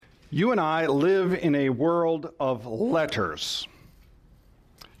You and I live in a world of letters.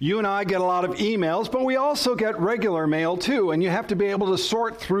 You and I get a lot of emails, but we also get regular mail too, and you have to be able to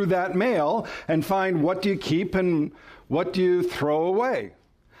sort through that mail and find what do you keep and what do you throw away.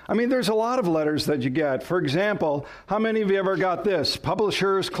 I mean, there's a lot of letters that you get. For example, how many of you ever got this?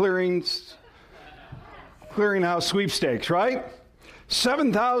 Publishers Clearinghouse Sweepstakes, right?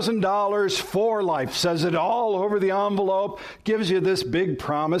 $7,000 for life, says it all over the envelope, gives you this big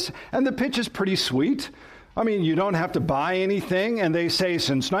promise, and the pitch is pretty sweet. I mean, you don't have to buy anything, and they say,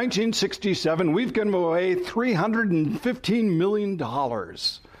 since 1967, we've given away $315 million.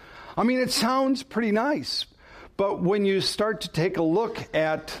 I mean, it sounds pretty nice, but when you start to take a look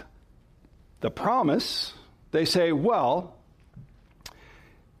at the promise, they say, well,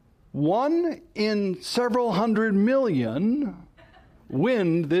 1 in several hundred million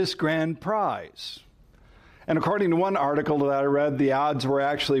win this grand prize. And according to one article that I read, the odds were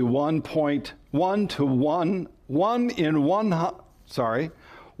actually 1.1 to 1 in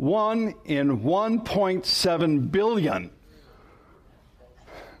 1.7 billion. It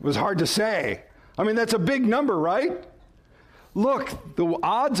was hard to say. I mean, that's a big number, right? Look, the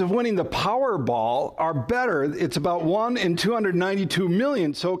odds of winning the Powerball are better. It's about 1 in 292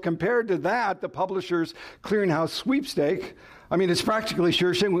 million. So compared to that, the Publishers Clearinghouse Sweepstake, I mean, it's practically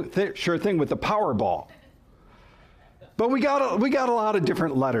sure thing with the Powerball. But we got a lot of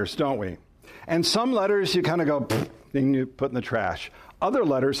different letters, don't we? And some letters you kind of go, then you put in the trash. Other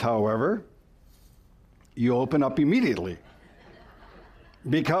letters, however, you open up immediately,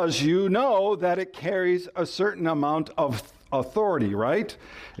 because you know that it carries a certain amount of authority, right?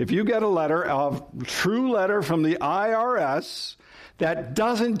 If you get a true letter from the IRS, that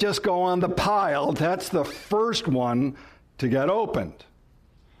doesn't just go on the pile, that's the first one to get opened.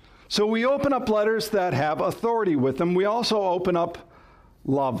 So we open up letters that have authority with them. We also open up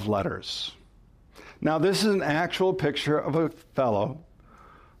love letters. Now, this is an actual picture of a fellow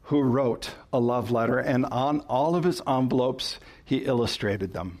who wrote a love letter, and on all of his envelopes, he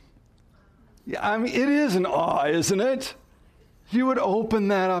illustrated them. Yeah, I mean, it is an awe, isn't it? You would open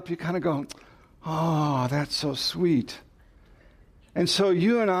that up, you kind of go, oh, that's so sweet. And so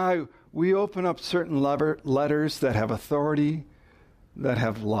you and I, we open up certain letters that have authority, that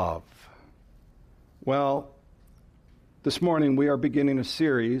have love. Well, this morning we are beginning a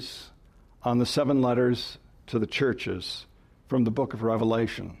series on the 7 letters to the churches from the book of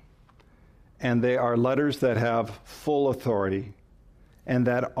Revelation. And they are letters that have full authority and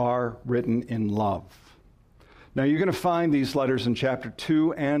that are written in love. Now, you're going to find these letters in chapter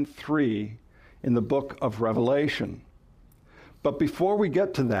 2 and 3 in the book of Revelation. But before we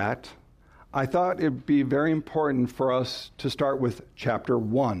get to that, I thought it would be very important for us to start with chapter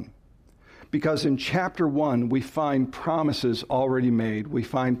 1. Because in chapter 1, we find promises already made. We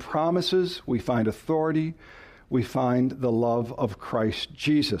find promises, we find authority, we find the love of Christ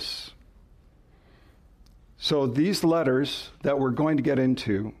Jesus. So these letters that we're going to get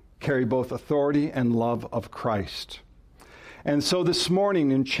into carry both authority and love of Christ. And so this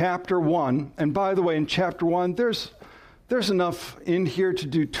morning in chapter 1, and by the way, in chapter 1, there's enough in here to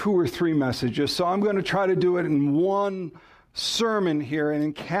do 2 or 3 messages, so I'm going to try to do it in one sermon here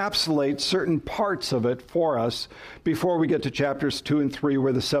and encapsulate certain parts of it for us before we get to chapters 2 and 3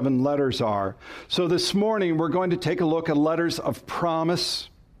 where the 7 letters are. So this morning we're going to take a look at letters of promise,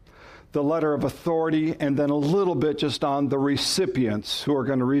 the letter of authority, and then a little bit just on the recipients who are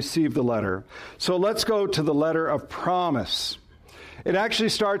going to receive the letter. So let's go to the letter of promise. It actually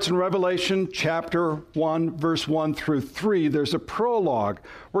starts in Revelation chapter 1, verse 1 through 3. There's a prologue.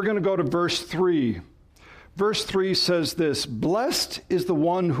 We're going to go to verse 3. Verse 3 says this, "Blessed is the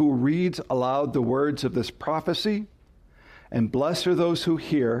one who reads aloud the words of this prophecy, and blessed are those who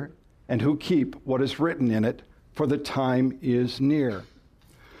hear and who keep what is written in it, for the time is near."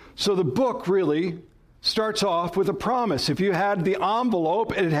 So the book really starts off with a promise. If you had the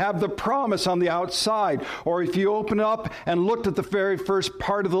envelope, it'd have the promise on the outside. Or if you open it up and looked at the very first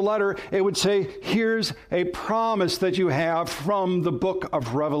part of the letter, it would say, here's a promise that you have from the book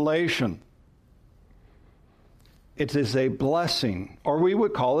of Revelation. It is a blessing, or we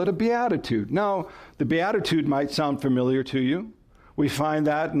would call it a beatitude. Now, the beatitude might sound familiar to you. We find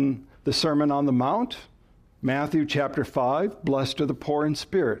that in the Sermon on the Mount. Matthew chapter 5, "Blessed are the poor in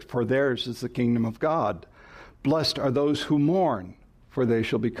spirit, for theirs is the kingdom of God. Blessed are those who mourn, for they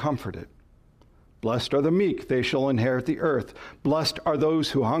shall be comforted. Blessed are the meek, they shall inherit the earth. Blessed are those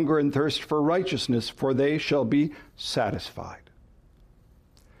who hunger and thirst for righteousness, for they shall be satisfied."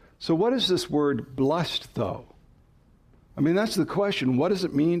 So what is this word blessed, though? I mean, that's the question. What does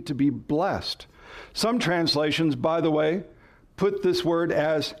it mean to be blessed? Some translations, by the way, put this word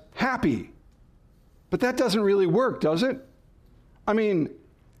as happy. But that doesn't really work, does it? I mean,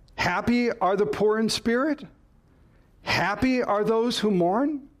 happy are the poor in spirit? Happy are those who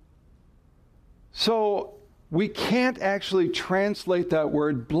mourn? So we can't actually translate that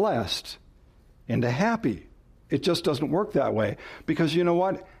word blessed into happy. It just doesn't work that way. Because you know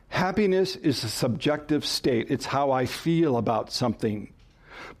what? Happiness is a subjective state. It's how I feel about something.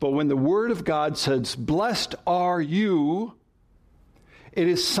 But when the Word of God says, blessed are you, it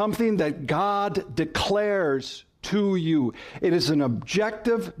is something that God declares to you. It is an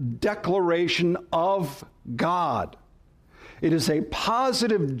objective declaration of God. It is a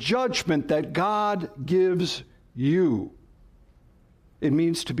positive judgment that God gives you. It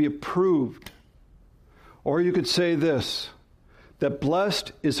means to be approved. Or you could say this, that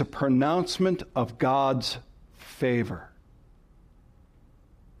blessed is a pronouncement of God's favor.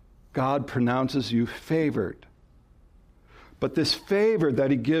 God pronounces you favored. But this favor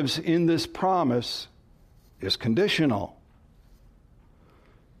that he gives in this promise is conditional.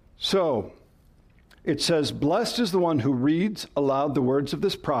 So, it says, blessed is the one who reads aloud the words of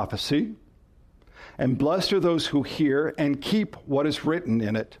this prophecy, and blessed are those who hear and keep what is written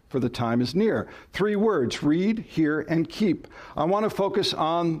in it, for the time is near. 3 words, read, hear, and keep. I want to focus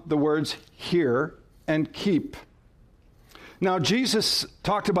on the words hear and keep. Now, Jesus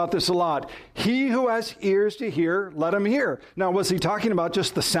talked about this a lot. He who has ears to hear, let him hear. Now, was he talking about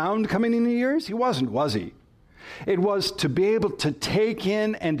just the sound coming in the ears? He wasn't, was he? It was to be able to take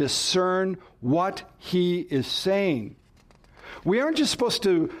in and discern what he is saying. We aren't just supposed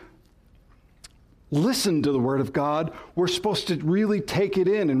to listen to the Word of God. We're supposed to really take it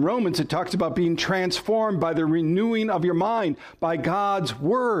in. In Romans, it talks about being transformed by the renewing of your mind, by God's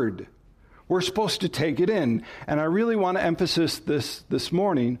Word. We're supposed to take it in. And I really want to emphasize this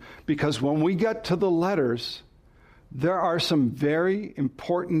morning, because when we get to the letters, there are some very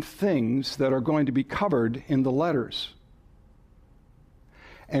important things that are going to be covered in the letters.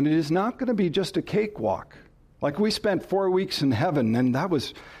 And it is not going to be just a cakewalk. Like we spent 4 weeks in heaven, and it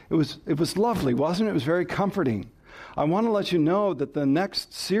was lovely, wasn't it? It was very comforting. I want to let you know that the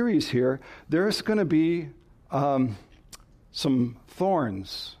next series here, there's going to be some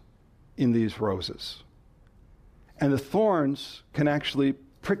thorns in these roses. And the thorns can actually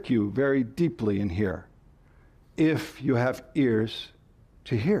prick you very deeply in here, if you have ears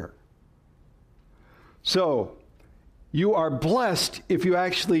to hear. So, you are blessed if you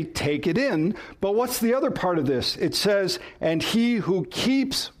actually take it in. But what's the other part of this? It says, and he who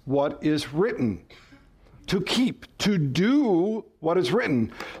keeps what is written. To keep, to do what is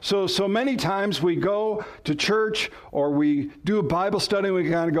written. So many times we go to church or we do a Bible study and we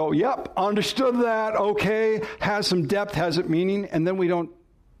kind of go, yep, understood that, okay, has some depth, has it meaning, and then we don't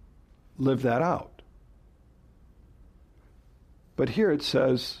live that out. But here it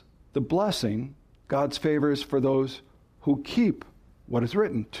says, the blessing, God's favor is for those who keep what is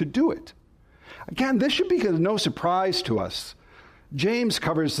written, to do it. Again, this should be no surprise to us. James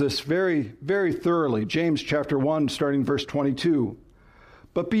covers this very, very thoroughly. James chapter 1, starting verse 22.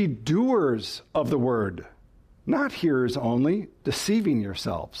 But be doers of the word, not hearers only, deceiving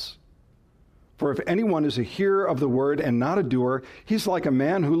yourselves. For if anyone is a hearer of the word and not a doer, he's like a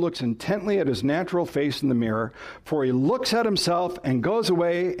man who looks intently at his natural face in the mirror, for he looks at himself and goes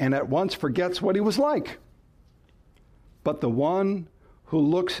away and at once forgets what he was like. But the one who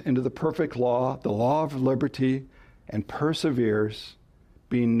looks into the perfect law, the law of liberty, and perseveres,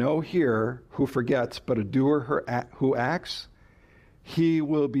 being no hearer who forgets, but a doer who acts, he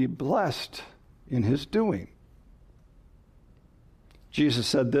will be blessed in his doing. Jesus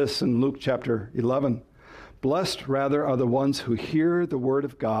said this in Luke chapter 11, blessed rather are the ones who hear the word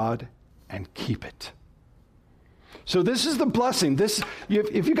of God and keep it. So this is the blessing.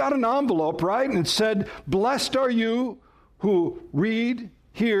 If you got an envelope, right, and it said, blessed are you who read,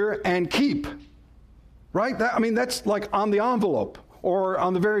 hear, and keep, right? That's like on the envelope or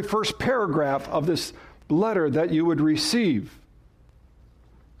on the very first paragraph of this letter that you would receive.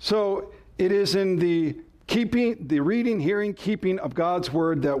 So it is in the reading, hearing, keeping of God's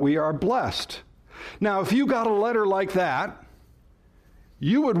word that we are blessed. Now, if you got a letter like that,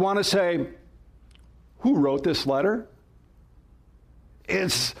 you would want to say, who wrote this letter?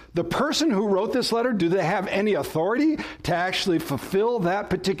 Is the person who wrote this letter, do they have any authority to actually fulfill that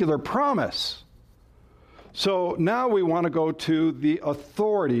particular promise? So now we want to go to the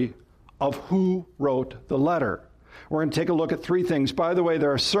authority of who wrote the letter. We're going to take a look at 3 things. By the way,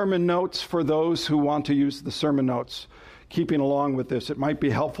 there are sermon notes for those who want to use the sermon notes. Keeping along with this, it might be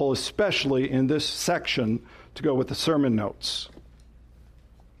helpful, especially in this section, to go with the sermon notes.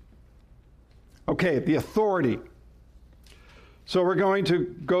 Okay, the authority. So we're going to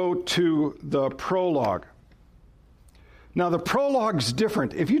go to the prologue. Now, the prologue's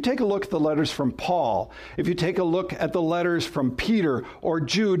different. If you take a look at the letters from Paul, if you take a look at the letters from Peter or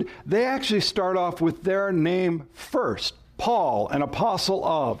Jude, they actually start off with their name first. Paul, an apostle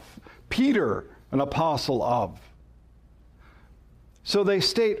of. Peter, an apostle of. So they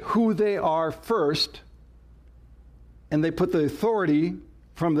state who they are first, and they put the authority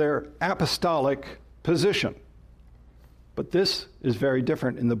from their apostolic position. But this is very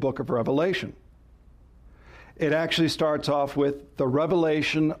different in the book of Revelation. It actually starts off with the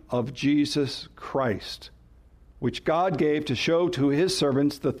revelation of Jesus Christ, which God gave to show to his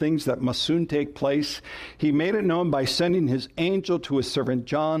servants the things that must soon take place. He made it known by sending his angel to his servant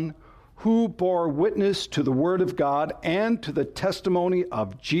John, who bore witness to the word of God and to the testimony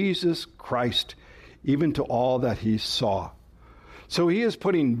of Jesus Christ, even to all that he saw. So he is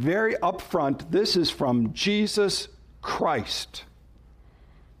putting very upfront, this is from Jesus Christ.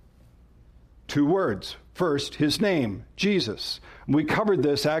 2 words. First, his name, Jesus. We covered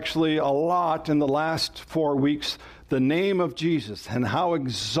this actually a lot in the last 4 weeks, the name of Jesus and how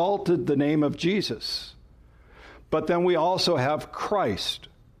exalted the name of Jesus. But then we also have Christ.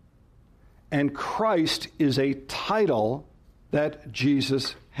 And Christ is a title that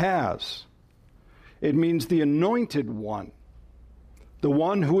Jesus has. It means the anointed one, the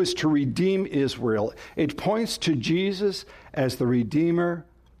one who is to redeem Israel. It points to Jesus as the Redeemer,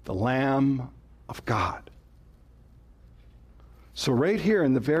 the Lamb of God. So right here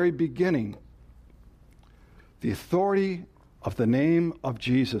in the very beginning, the authority of the name of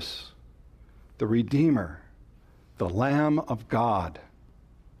Jesus, the Redeemer, the Lamb of God.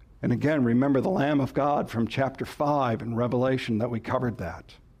 And again, remember the Lamb of God from chapter 5 in Revelation that we covered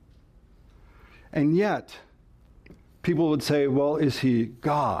that. And yet, people would say, well, is he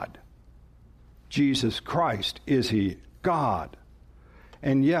God? Jesus Christ, is he God?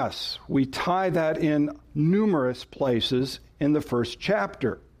 And yes, we tie that in numerous places in the first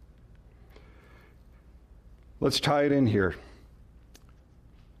chapter. Let's tie it in here.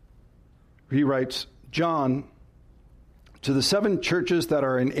 He writes, John, to the 7 churches that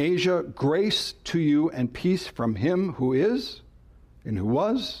are in Asia, grace to you and peace from him who is, and who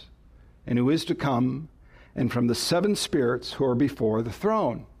was, and who is to come, and from the 7 spirits who are before the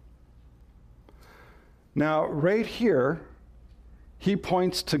throne. Now, right here, he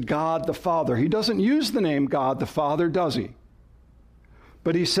points to God the Father. He doesn't use the name God the Father, does he?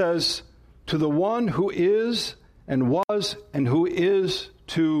 But he says, to the one who is and was and who is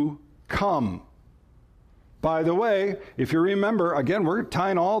to come. By the way, if you remember, again, we're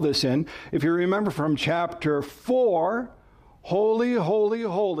tying all this in. If you remember from chapter 4, holy, holy,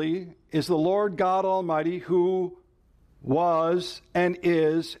 holy is the Lord God Almighty who was and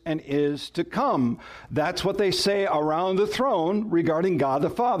is to come. That's what they say around the throne regarding God the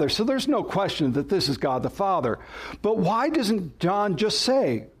Father. So there's no question that this is God the Father. But why doesn't John just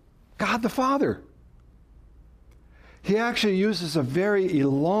say God the Father? He actually uses a very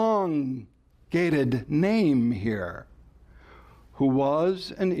elongated name here. Who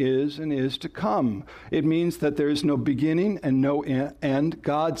was and is to come. It means that there is no beginning and no end.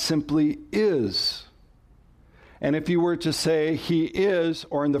 God simply is. And if you were to say he is,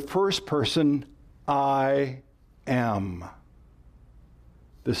 or in the first person, I am.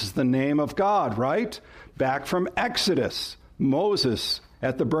 This is the name of God, right? Back from Exodus, Moses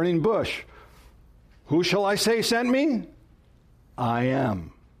at the burning bush. Who shall I say sent me? I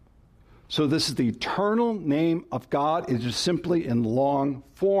am. So this is the eternal name of God. It is simply in long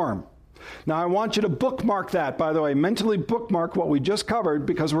form. Now I want you to bookmark that, by the way. Mentally bookmark what we just covered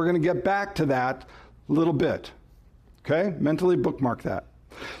because we're going to get back to that a little bit. Okay? Mentally bookmark that.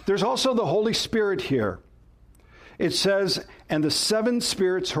 There's also the Holy Spirit here. It says, and the 7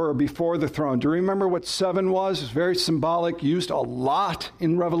 spirits who are before the throne. Do you remember what 7 was? It's very symbolic, used a lot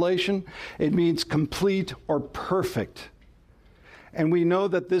in Revelation. It means complete or perfect. And we know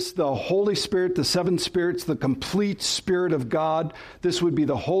that the Holy Spirit, the 7 spirits, the complete Spirit of God, this would be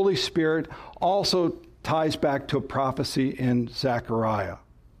the Holy Spirit, also ties back to a prophecy in Zechariah.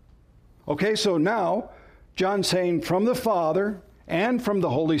 Okay, so now, John's saying from the Father and from the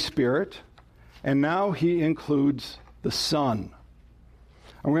Holy Spirit, and now he includes the Son.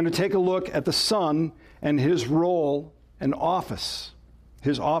 And we're going to take a look at the Son and his role and office,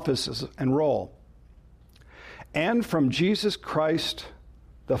 his office and role. And from Jesus Christ,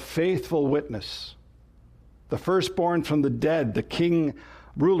 the faithful witness, the firstborn from the dead, the King,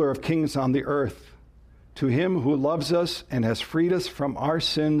 ruler of kings on the earth, to him who loves us and has freed us from our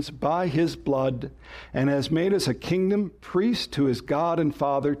sins by his blood and has made us a kingdom, priest to his God and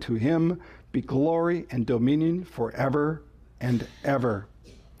Father, to him be glory and dominion forever and ever.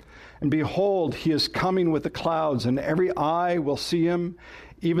 And behold, he is coming with the clouds, and every eye will see him,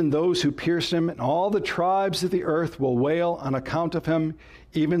 even those who pierced him, and all the tribes of the earth will wail on account of him.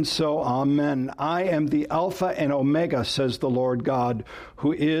 Even so, amen. I am the Alpha and Omega, says the Lord God,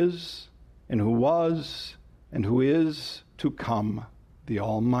 who is, and who was, and who is to come, the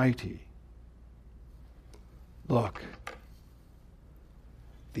Almighty. Look,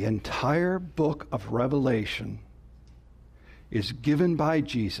 the entire book of Revelation is given by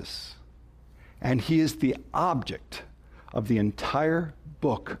Jesus, and he is the object of the entire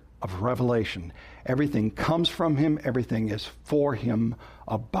book of Revelation. Everything comes from him, everything is for him,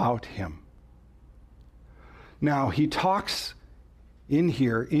 about him. Now, he talks in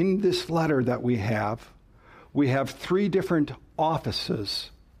here, in this letter that we have 3 different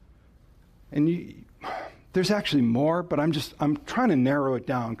offices. And there's actually more, but I'm trying to narrow it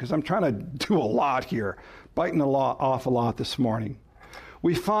down because I'm trying to do a lot here, biting off a lot this morning.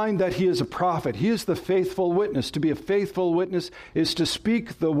 We find that he is a prophet. He is the faithful witness. To be a faithful witness is to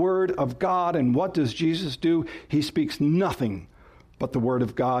speak the word of God. And what does Jesus do? He speaks nothing but the word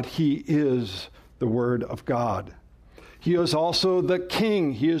of God. He is the word of God. He is also the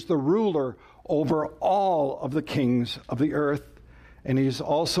king. He is the ruler over all of the kings of the earth. And he is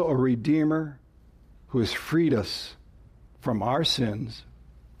also a redeemer who has freed us from our sins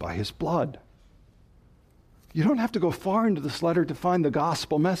by his blood. You don't have to go far into this letter to find the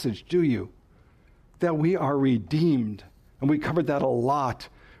gospel message, do you? That we are redeemed. And we covered that a lot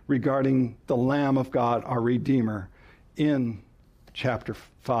regarding the Lamb of God, our Redeemer, in chapter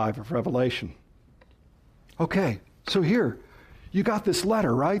 5 of Revelation. Okay, so here, you got this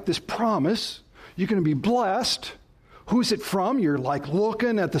letter, right? This promise. You're going to be blessed. Who's it from? You're like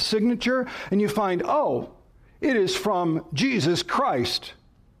looking at the signature, and you find, oh, it is from Jesus Christ.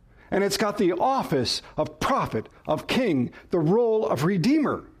 And it's got the office of prophet, of king, the role of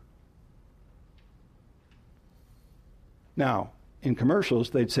redeemer. Now, in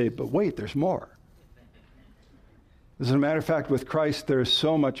commercials, they'd say, but wait, there's more. As a matter of fact, with Christ, there is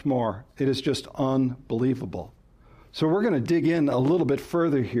so much more. It is just unbelievable. So we're going to dig in a little bit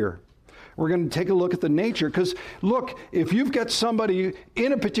further here. We're going to take a look at the nature, because look, if you've got somebody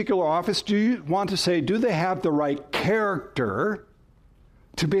in a particular office, do you want to say, do they have the right character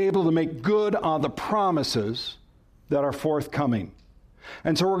to be able to make good on the promises that are forthcoming?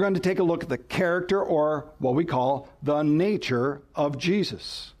 And so we're going to take a look at the character, or what we call the nature of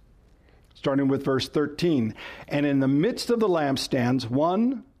Jesus. Starting with verse 13. And in the midst of the lampstands,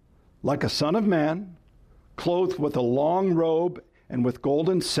 one like a son of man, clothed with a long robe and with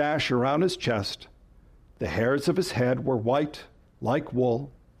golden sash around his chest. The hairs of his head were white like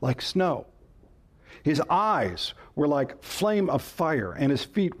wool, like snow. His eyes were like flame of fire, and his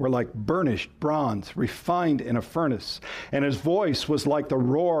feet were like burnished bronze, refined in a furnace. And his voice was like the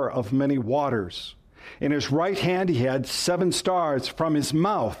roar of many waters. In his right hand he had 7 stars. From his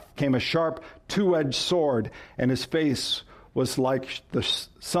mouth came a sharp 2-edged sword, and his face was like the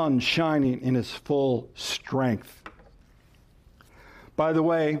sun shining in its full strength. By the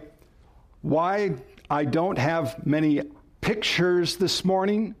way, why I don't have many pictures this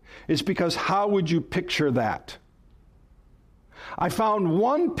morning is because how would you picture that? I found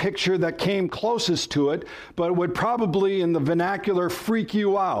one picture that came closest to it, but it would probably, in the vernacular, freak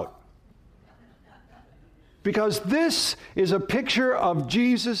you out. Because this is a picture of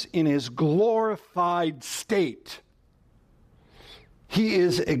Jesus in his glorified state. He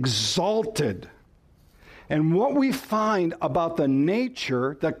is exalted. And what we find about the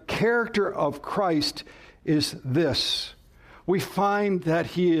nature, the character of Christ is this. We find that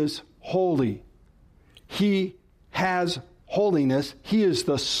he is holy. He has holiness. He is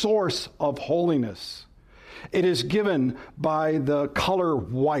the source of holiness. It is given by the color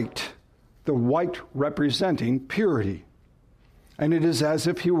white, the white representing purity. And it is as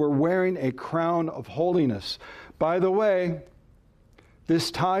if he were wearing a crown of holiness. By the way,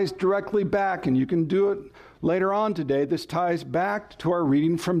 this ties directly back, and you can do it later on today, this ties back to our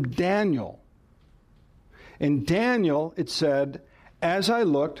reading from Daniel. In Daniel, it said, as I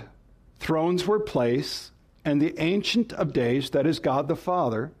looked, thrones were placed, and the Ancient of Days, that is God the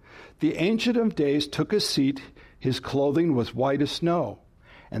Father, the Ancient of Days took his seat. His clothing was white as snow,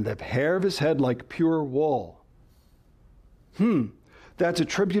 and the hair of his head like pure wool. That's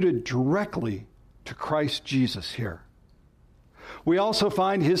attributed directly to Christ Jesus here. We also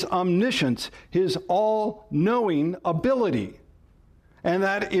find his omniscience, his all-knowing ability. And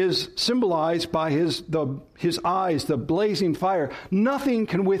that is symbolized by his eyes, the blazing fire. Nothing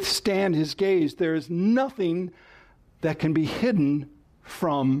can withstand his gaze. There is nothing that can be hidden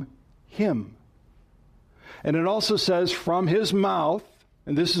from him. And it also says from his mouth,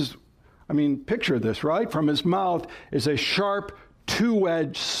 and this is, picture this, right? From his mouth is a sharp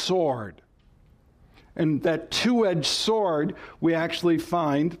two-edged sword. And that two-edged sword we actually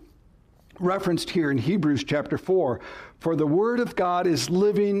find referenced here in Hebrews chapter 4. For the word of God is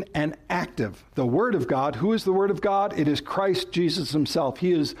living and active. The word of God, who is the word of God? It is Christ Jesus himself.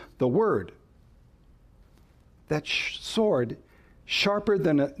 He is the word. That sword, sharper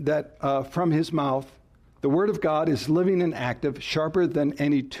than from his mouth, the word of God is living and active, sharper than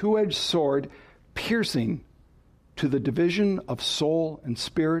any two-edged sword, piercing to the division of soul and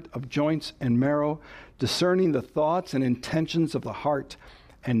spirit, of joints and marrow, discerning the thoughts and intentions of the heart.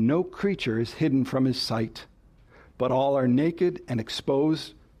 And no creature is hidden from his sight, but all are naked and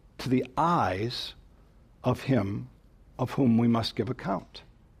exposed to the eyes of him of whom we must give account.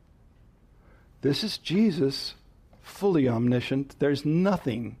 This is Jesus, fully omniscient. There's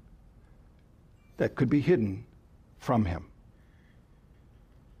nothing that could be hidden from him,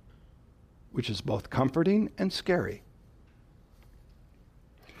 which is both comforting and scary.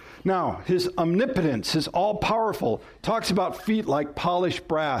 Now, his omnipotence, his all-powerful, talks about feet like polished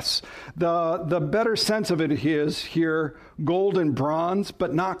brass. The better sense of it is here, gold and bronze,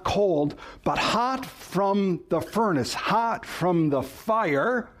 but not cold, but hot from the furnace, hot from the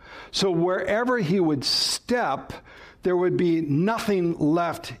fire. So wherever he would step, there would be nothing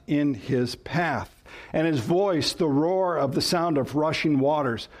left in his path. And his voice, the roar of the sound of rushing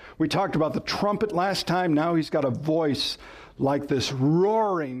waters. We talked about the trumpet last time. Now he's got a voice like this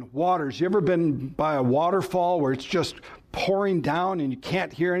roaring waters. You ever been by a waterfall where it's just pouring down and you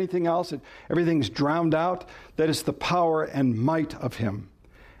can't hear anything else and everything's drowned out? That is the power and might of him.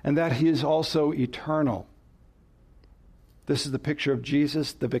 And that he is also eternal. This is the picture of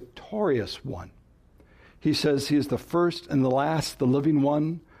Jesus, the victorious one. He says he is the first and the last, the living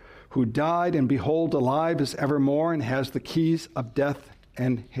one, who died and behold alive is evermore and has the keys of death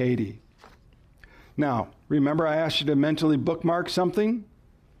and Hades. Now, remember I asked you to mentally bookmark something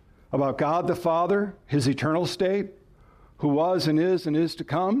about God the Father, his eternal state, who was and is to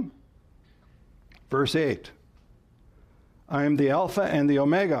come? Verse 8. I am the Alpha and the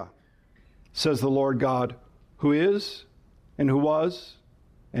Omega, says the Lord God, who is and who was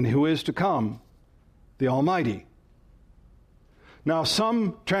and who is to come, the Almighty. Now,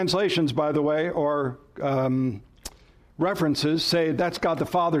 some translations, by the way, or references say that's God the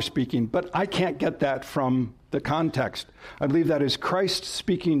Father speaking, but I can't get that from the context. I believe that is Christ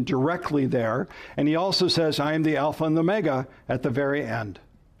speaking directly there, and he also says, I am the Alpha and the Omega at the very end.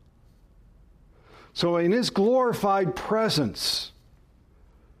 So in his glorified presence,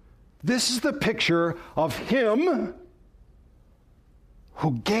 this is the picture of him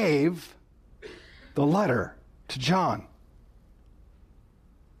who gave the letter to John.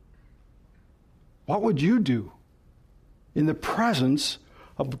 What would you do in the presence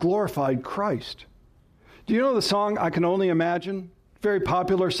of glorified Christ? Do you know the song, I Can Only Imagine? Very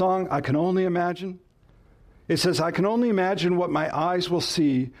popular song, I Can Only Imagine. It says, I can only imagine what my eyes will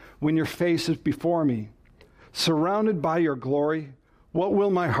see when your face is before me. Surrounded by your glory, what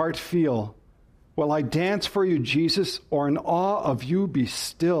will my heart feel? Will I dance for you, Jesus, or in awe of you be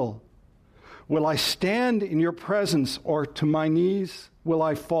still? Will I stand in your presence, or to my knees will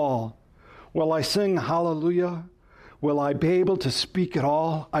I fall? Will I sing hallelujah? Will I be able to speak at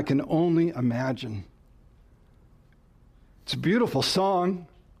all? I can only imagine. It's a beautiful song,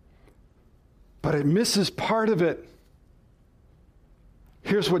 but it misses part of it.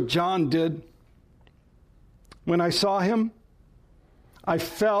 Here's what John did. When I saw him, I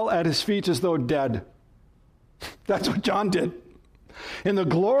fell at his feet as though dead. That's what John did. In the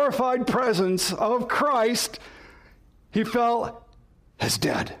glorified presence of Christ, he fell as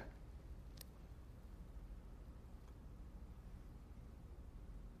dead.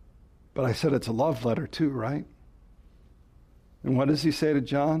 But I said it's a love letter too, right? And what does he say to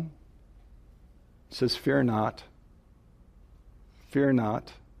John? He says, fear not. Fear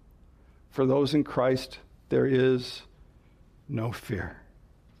not. For those in Christ, there is no fear.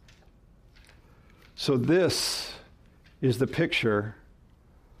 So this is the picture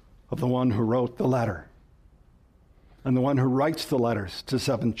of the one who wrote the letter. And the one who writes the letters to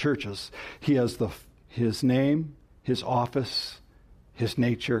 7 churches. He has his name, his office, his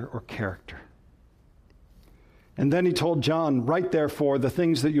nature or character. And then he told John, write therefore the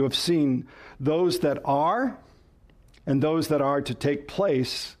things that you have seen, those that are and those that are to take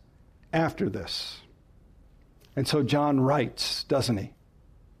place after this. And so John writes, doesn't he?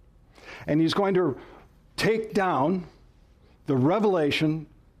 And he's going to take down the revelation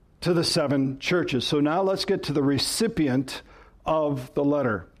to the 7 churches. So now let's get to the recipient of the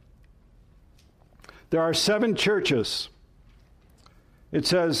letter. There are 7 churches. It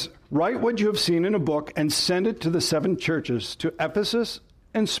says, write what you have seen in a book and send it to the 7 churches, to Ephesus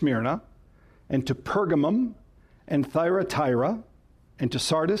and Smyrna, and to Pergamum and Thyatira, and to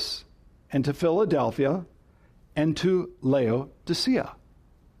Sardis, and to Philadelphia, and to Laodicea.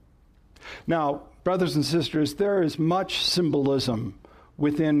 Now, brothers and sisters, there is much symbolism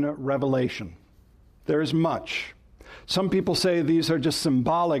within Revelation. There is much. Some people say these are just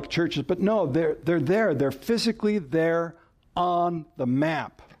symbolic churches, but no, they're there. They're physically there on the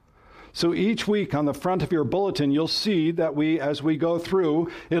map. So each week on the front of your bulletin, you'll see that as we go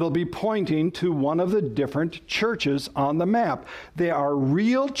through, it'll be pointing to one of the different churches on the map. They are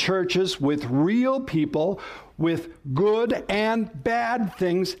real churches with real people, with good and bad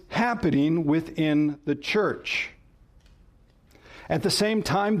things happening within the church. At the same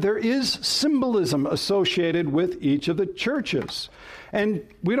time, there is symbolism associated with each of the churches. And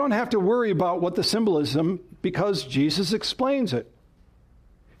we don't have to worry about what the symbolism, because Jesus explains it.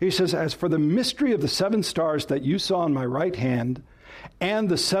 He says, as for the mystery of the 7 stars that you saw in my right hand and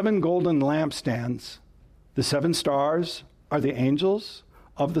the 7 golden lampstands, the 7 stars are the angels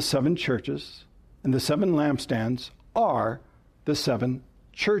of the 7 churches, and the 7 lampstands are the 7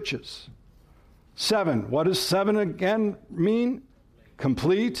 churches. 7. What does 7 again mean?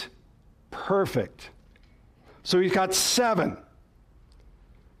 Complete, perfect. So he's got 7.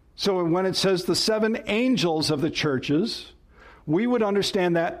 So when it says the 7 angels of the churches, we would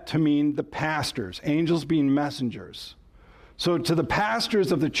understand that to mean the pastors, angels being messengers. So to the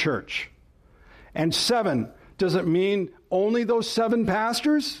pastors of the church. And 7, does it mean only those 7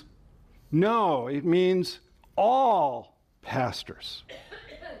 pastors? No, it means all pastors.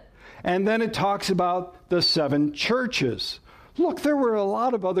 And then it talks about the 7 churches. Look, there were a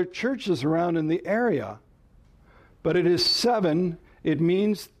lot of other churches around in the area. But it is 7, it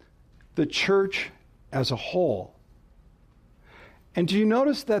means the church as a whole. And do you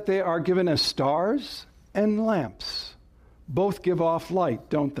notice that they are given as stars and lamps? Both give off light,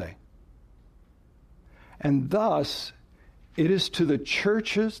 don't they? And thus, it is to the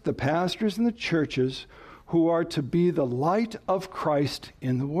churches, the pastors in the churches, who are to be the light of Christ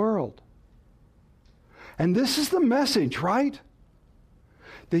in the world. And this is the message, right?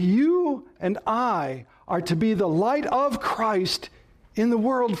 That you and I are to be the light of Christ in the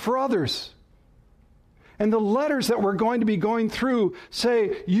world for others. And the letters that we're going to be going through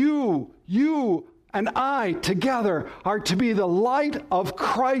say, you and I together are to be the light of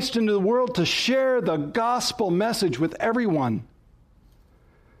Christ into the world, to share the gospel message with everyone.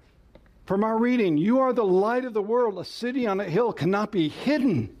 From our reading, you are the light of the world. A city on a hill cannot be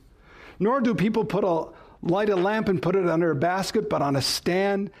hidden. Nor do people light a lamp and put it under a basket, but on a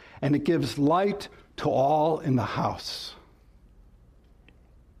stand, and it gives light to all in the house.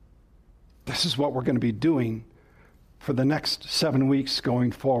 This is what we're going to be doing for the next 7 weeks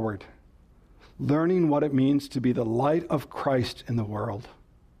going forward. Learning what it means to be the light of Christ in the world.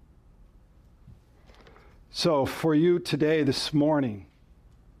 So for you today, this morning,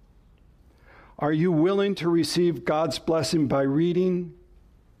 are you willing to receive God's blessing by reading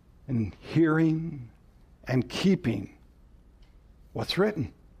and hearing and keeping what's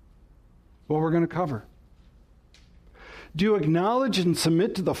written? What we're going to cover. Do you acknowledge and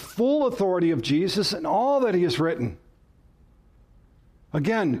submit to the full authority of Jesus and all that he has written?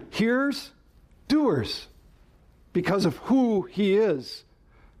 Again, hearers, doers, because of who he is.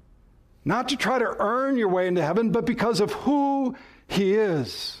 Not to try to earn your way into heaven, but because of who he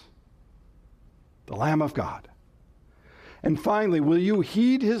is. The Lamb of God. And finally, will you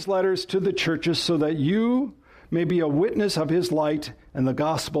heed his letters to the churches so that you may be a witness of his light and the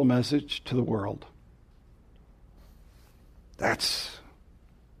gospel message to the world? That's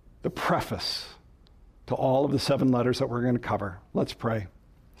the preface to all of the 7 letters that we're going to cover. Let's pray.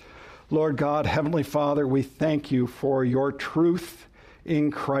 Lord God, Heavenly Father, we thank you for your truth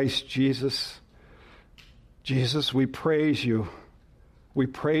in Christ Jesus. Jesus, we praise you. We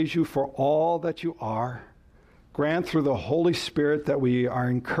praise you for all that you are. Grant through the Holy Spirit that we are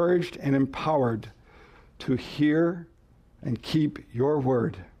encouraged and empowered to hear and keep your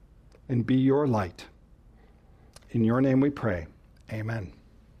word and be your light. In your name we pray. Amen.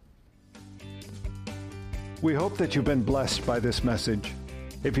 We hope that you've been blessed by this message.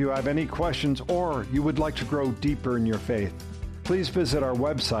 If you have any questions or you would like to grow deeper in your faith, please visit our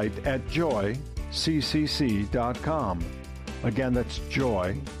website at joyccc.com. Again, that's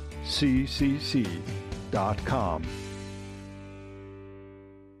joyccc.com.